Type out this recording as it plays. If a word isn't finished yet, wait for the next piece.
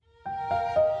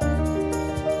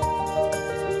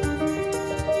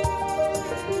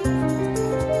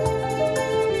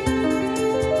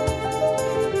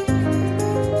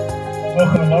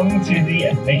welcome along to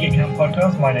the Make It Count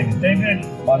podcast. My name is David.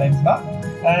 My name's Matt.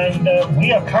 And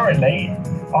we are currently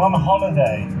on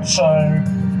holiday. So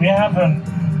we haven't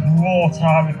brought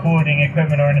our recording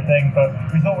equipment or anything, but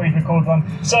we thought we'd record one.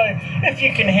 So if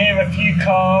you can hear a few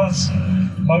cars,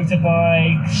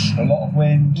 motorbikes, A lot of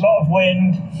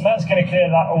wind. Matt's going to clear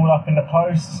that all up in the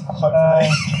post. Hopefully.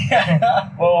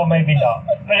 Well, maybe not.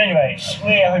 But anyway,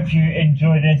 we hope you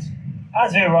enjoyed it.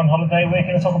 As we were on holiday, we're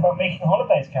going to talk about making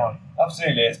holidays count.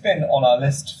 Absolutely. It's been on our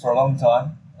list for a long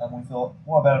time, and we thought,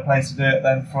 what a better place to do it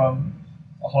than from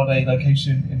a holiday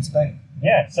location in Spain.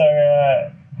 Yeah, so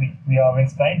we are in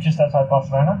Spain, just outside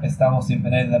Barcelona. Estamos en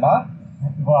Pineda de Mar.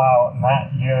 Wow,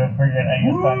 Matt, you're brilliant at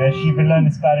your Spanish. You've been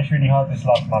learning Spanish really hard this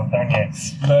last month, haven't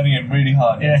you? Learning it really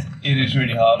hard. Yeah. It is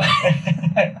really hard.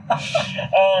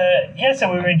 Yeah,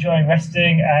 so we were enjoying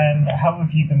resting, and how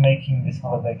have you been making this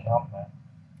holiday count, Matt?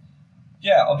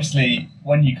 Yeah, obviously,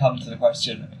 when you come to the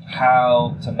question,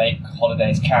 how to make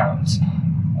holidays count,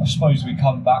 I suppose we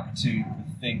come back to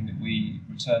the thing that we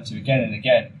return to again and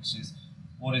again, which is,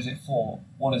 what is it for?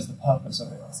 What is the purpose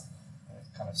of it? It's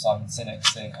kind of Simon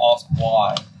Sinek's thing, ask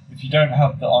why. If you don't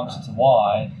have the answer to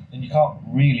why, then you can't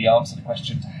really answer the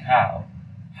question to how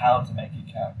to make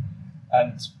it count.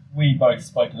 And we both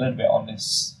spoke a little bit on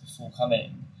this before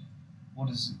coming. What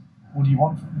do you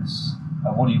want from this?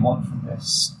 What do you want from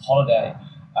this holiday?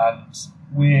 And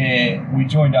we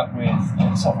joined up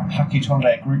with sort of a package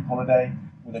holiday, a group holiday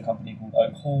with a company called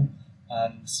Oak Hall.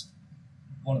 And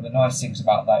one of the nice things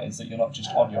about that is that you're not just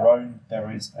on your own.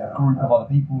 There is a group of other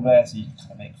people there, so you can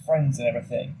kind of make friends and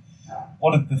everything.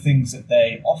 One of the things that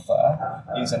they offer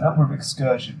is a number of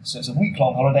excursions. So it's a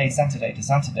week-long holiday, Saturday to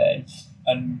Saturday.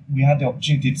 And we had the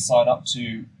opportunity to sign up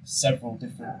to several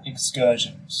different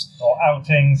excursions. Or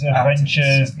outings,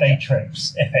 adventures, day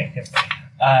trips, effectively.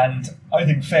 And I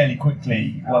think fairly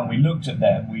quickly, when we looked at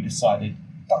them, we decided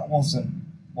that wasn't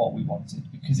what we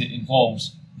wanted, because it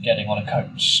involves getting on a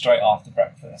coach straight after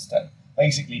breakfast and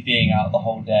basically being out the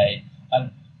whole day.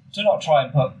 And to not try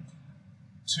and put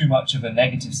too much of a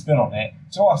negative spin on it,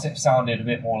 to us it sounded a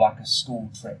bit more like a school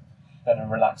trip than a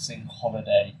relaxing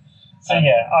holiday. So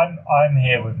yeah, I'm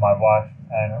here with my wife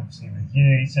and obviously with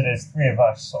you. So there's three of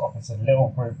us, sort of as a little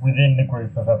group within the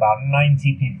group of about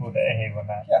 90 people that are here on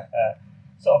that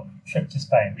sort of trip to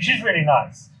Spain, which is really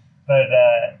nice. But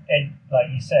like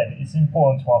you said, it's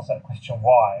important to ask that question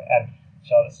why. And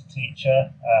Charlotte's a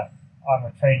teacher. I'm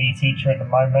a trainee teacher at the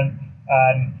moment.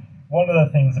 And one of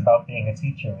the things about being a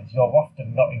teacher is you're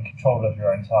often not in control of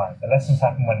your own time. The lessons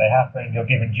happen when they happen. You're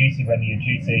given duty when you're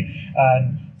duty.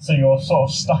 And so you're sort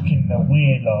of stuck in the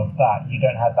wheel of that. You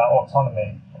don't have that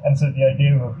autonomy. And so the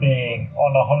idea of being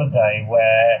on a holiday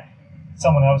where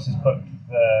someone else has booked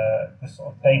the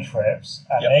sort of day trips,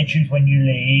 and they choose when you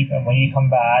leave and when you come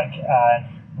back and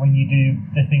when you do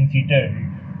the things you do,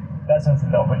 that sounds a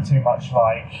little bit too much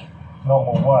like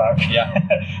normal work. Yeah.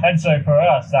 And so for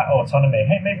us, that autonomy,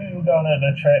 hey, maybe we'll go on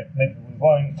a trip, maybe we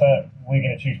won't, but we're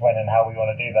going to choose when and how we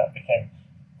want to do that became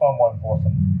far more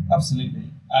important.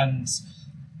 Absolutely. And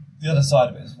the other side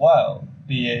of it as well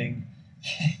being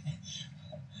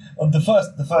the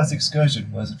first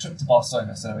excursion was a trip to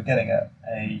Barcelona, so we're getting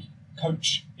a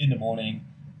coach in the morning,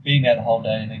 being there the whole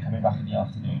day, and then coming back in the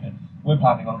afternoon. And we're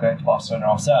planning on going to Barcelona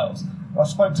ourselves. I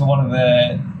spoke to one of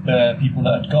the people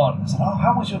that had gone and said, "Oh,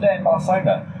 how was your day in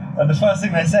Barcelona?" And the first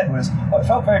thing they said was, "Oh, it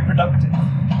felt very productive,"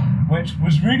 which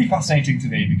was really fascinating to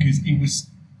me, because it was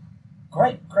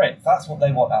great. That's what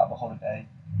they want out of a holiday.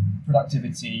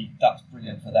 Productivity, that's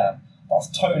brilliant for them. That's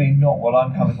totally not what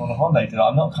I'm coming on a holiday to do.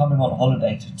 I'm not coming on a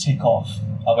holiday to tick off,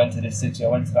 I went to this city, I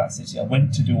went to that city, I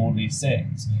went to do all these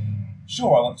things.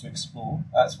 Sure, I want to explore.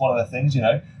 That's one of the things,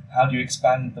 how do you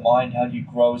expand the mind? How do you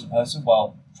grow as a person?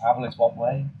 Well, travel is one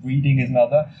way, reading is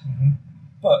another. Mm-hmm.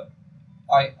 But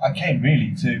I came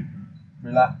really to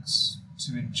relax,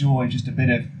 to enjoy just a bit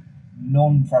of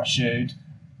non-pressured.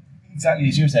 Exactly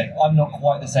as you were saying, I'm not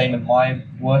quite the same in my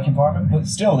work environment, but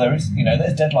still there's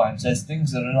deadlines, there's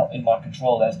things that are not in my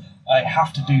control, I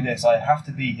have to do this, I have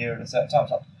to be here at a certain time.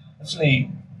 So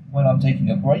actually, when I'm taking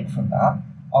a break from that,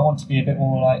 I want to be a bit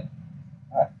more like,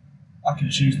 I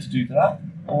can choose to do that,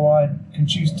 or I can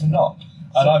choose to not.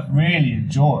 And I've really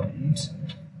enjoyed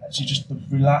actually just the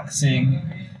relaxing.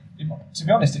 To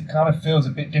be honest, it kind of feels a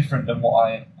bit different than what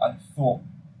I thought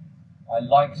I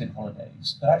liked in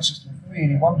holidays, but actually it's been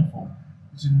really wonderful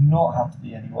to not have to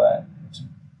be anywhere, to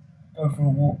go for a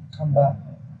walk, come back,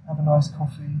 have a nice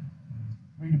coffee,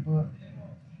 read a book.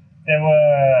 There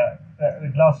were,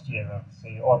 last year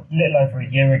obviously, or a little over a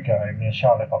year ago, me and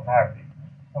Charlotte got married,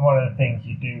 and one of the things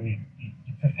you do is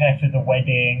you prepare for the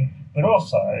wedding, but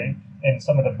also in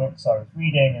some of the books I was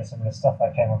reading and some of the stuff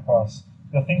I came across,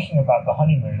 you're thinking about the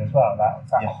honeymoon as well, that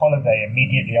holiday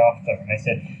immediately after. And they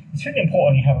said, it's really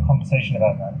important you have a conversation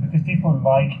about that because people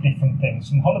like different things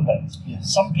from holidays.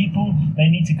 Yes. Some people, they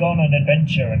need to go on an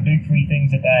adventure and do 3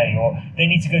 things a day, or they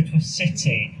need to go to a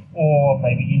city, or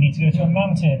maybe you need to go to a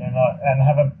mountain and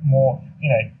have a more,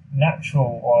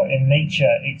 natural or in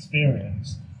nature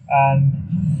experience. And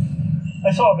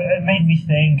it made me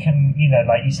think, and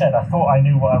like you said, I thought I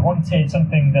knew what I wanted,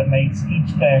 something that makes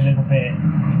each day a little bit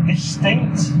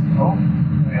distinct. Oh,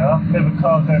 here we are, bit of a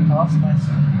car going past, nice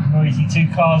noisy 2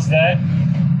 cars there.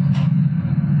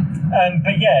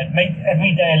 But yeah, make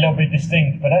every day a little bit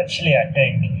distinct, but actually I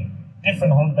think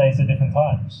different holidays at different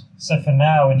times. So for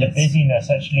now, in the busyness,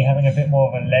 actually having a bit more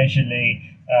of a leisurely,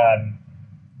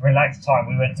 relaxed time.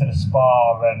 We went to the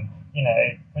spa and,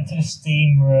 went to the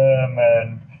steam room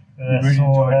and the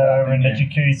sauna and the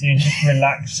jacuzzi and just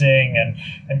relaxing and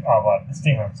the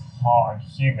steam room's hot and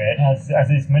humid as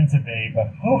it's meant to be,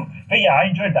 but yeah, I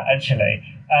enjoyed that actually.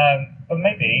 But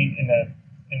maybe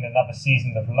in another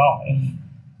season of life,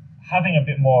 having a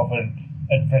bit more of an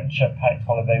adventure-packed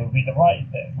holiday would be the right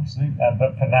thing. Absolutely.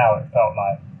 But for now, it felt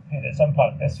like, hey, let's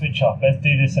unplug, let's switch off, let's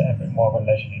do this at a bit more of a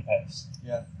leisurely pace.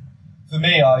 Yeah. For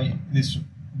me, this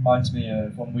reminds me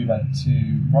of when we went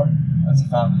to Rome as a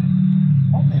family,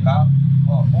 probably about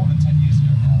more than 10 years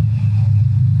ago now.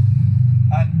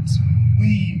 And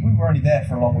we were only there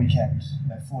for a long weekend,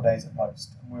 4 days at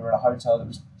most, and we were in a hotel that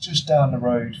was just down the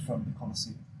road from the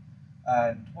Colosseum.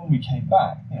 And when we came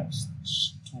back, just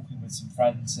talking with some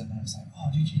friends, and they were saying,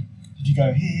 "Oh, did you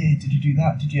go here? Did you do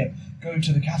that? Did you go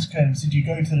to the catacombs? Did you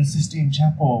go to the Sistine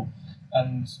Chapel?"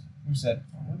 And we said,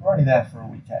 we were only there for a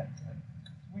weekend.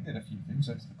 We did a few things.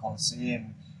 Went to the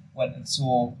Colosseum, went and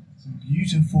saw some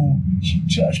beautiful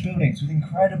church buildings with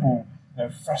incredible,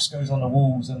 frescoes on the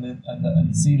walls and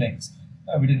the ceilings.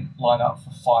 No, we didn't line up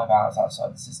for 5 hours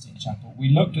outside the Sistine Chapel. We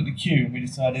looked at the queue and we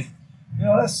decided,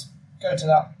 let's go to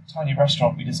that tiny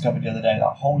restaurant we discovered the other day,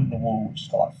 that hole in the wall, which has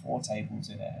got like 4 tables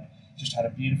in it. Just had a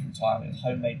beautiful time. It was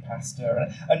homemade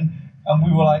pasta, and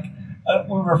we were like,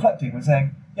 we were reflecting. We're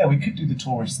saying, yeah, we could do the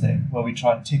tourist thing where we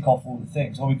try and tick off all the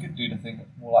things, or we could do the thing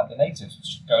more like the natives,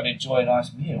 just go and enjoy a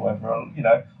nice meal over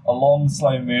a long,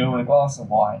 slow meal with a glass of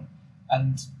wine.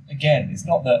 And again, it's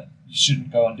not that you shouldn't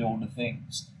go and do all the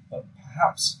things, but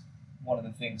perhaps one of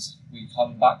the things we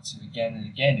come back to again and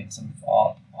again in some of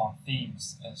our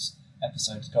themes as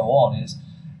episodes go on is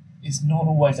it's not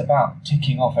always about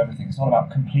ticking off everything. It's not about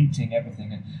completing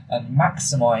everything and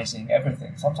maximising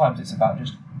everything. Sometimes it's about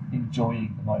just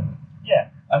enjoying the moment. Yeah.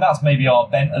 And that's maybe our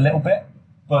bent a little bit,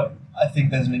 but I think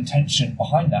there's an intention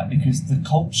behind that because the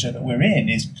culture that we're in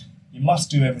is you must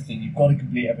do everything, you've got to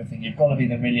complete everything, you've got to be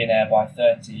the millionaire by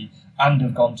 30 and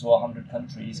have gone to 100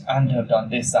 countries and have done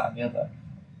this, that and the other.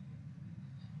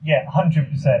 Yeah,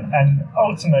 100%. And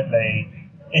ultimately,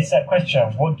 it's that question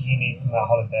of what do you need from that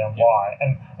holiday and why?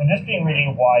 And just being really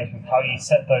wise with how you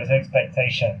set those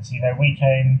expectations. We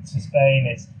came to Spain,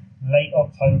 it's late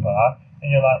October, and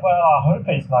you're like, well, I hope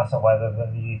it's nicer weather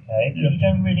than the UK, but you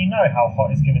don't really know how hot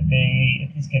it's going to be,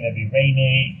 if it's going to be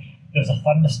rainy. There was a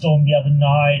thunderstorm the other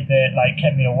night that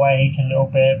kept me awake a little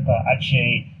bit, but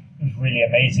actually it was really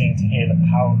amazing to hear the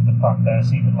power of the thunder,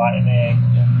 see the lightning.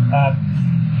 Yeah.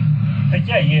 But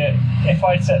yeah, if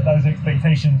I set those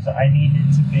expectations that I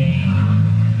needed to be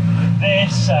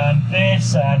this and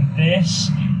this and this,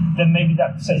 then maybe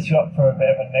that sets you up for a bit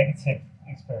of a negative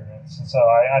experience. And so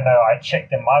I know I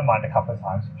checked in my mind a couple of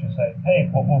times, just say, hey,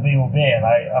 what will be, and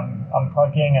I'm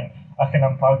unplugging, and I can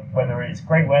unplug whether it's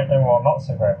great weather or not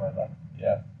so great weather.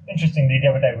 Yeah. Interestingly, the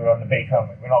other day we were on the beach, weren't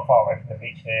we? We're not far away from the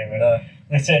beach here. And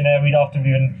we're sitting there, after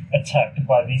we'd been attacked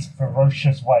by these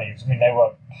ferocious waves. I mean, they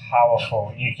were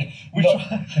powerful.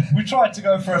 We tried to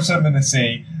go for a swim in the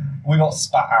sea. We got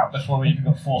spat out before we even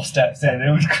got 4 steps in.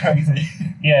 It was crazy.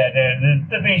 Yeah,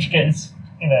 the beach gets,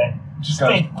 just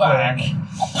goes bang.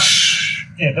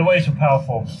 Yeah, the waves were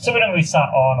powerful. So when we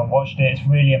sat on and watched it, it's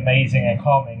really amazing and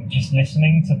calming just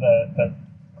listening to the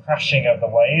crashing of the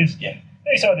waves. Yeah.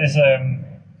 We saw this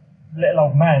little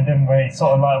old man, didn't we?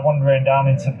 Sort of wandering down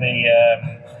into the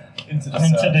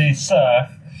surf.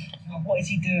 What is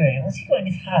he doing? What's he got in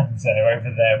his hands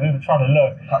over there? We were trying to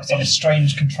look. Like some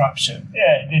strange contraption.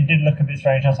 Yeah, it did look a bit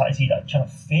strange. I was like, is he trying to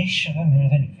fish? I don't think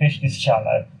there's any fish this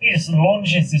shallow. He just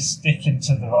launches this stick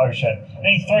into the ocean and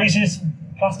he throws his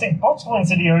plastic bottle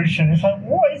into the ocean. It's like,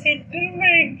 what is he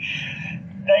doing?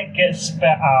 They get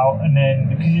spat out, and then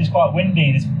because it's quite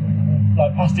windy, this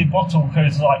plastic bottle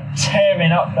goes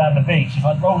tearing up down the beach.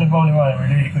 It's rolling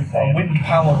really quickly. A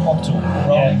wind-powered bottle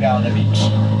rolling down the beach.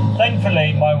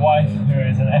 Thankfully, my wife, who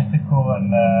is an ethical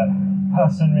and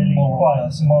person, really, quite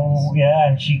moral, yeah,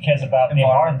 and she cares about the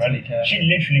environment. She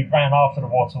literally ran after the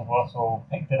water bottle,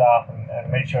 picked it up,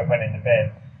 and made sure it went in the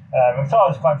bin. So I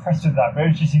was quite impressed with that, but it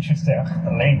was just interesting. I can't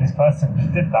believe this person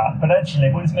just did that. But actually,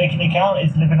 what is making it count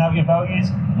is living out your values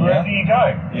wherever you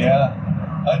go. Yeah.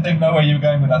 I didn't know where you were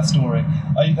going with that story.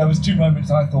 There was 2 moments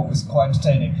I thought was quite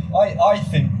entertaining. I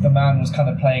think the man was kind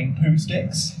of playing poo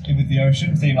sticks with the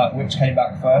ocean, seeing like which came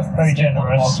back first. Very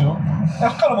generous.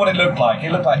 That's kind of what it looked like.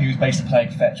 It looked like he was basically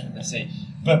playing fetch with the sea.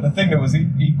 But the thing that was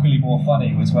equally more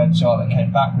funny was when Charlotte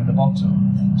came back with the bottle.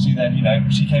 She then,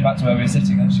 she came back to where we were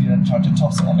sitting and she then tried to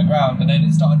toss it on the ground and then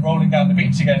it started rolling down the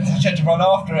beach again. So she had to run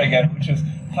after it again, which was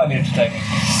highly entertaining.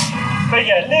 But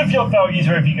yeah, live your values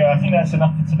wherever you go. I think that's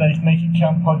enough for today's Make It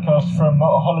Count podcast from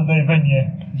a holiday venue.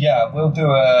 Yeah, we'll do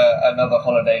another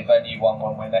holiday venue one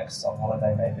when we're next on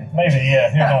holiday, maybe. Maybe, yeah,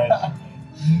 who knows?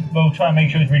 We'll try and make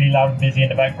sure it's really loud and busy in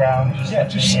the background.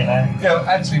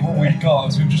 Actually, what we've got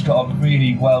is we've just got a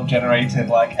really well-generated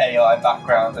AI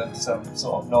background and some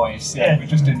sort of noise. Yeah, we're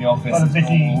just in the office. Got a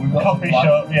busy coffee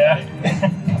shop, yeah.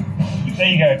 There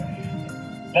you go.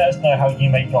 Let us know how you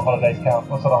make your holidays count,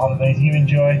 what sort of holidays you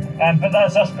enjoy. But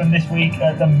that's us from this week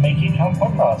at the Make It Count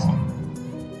podcast.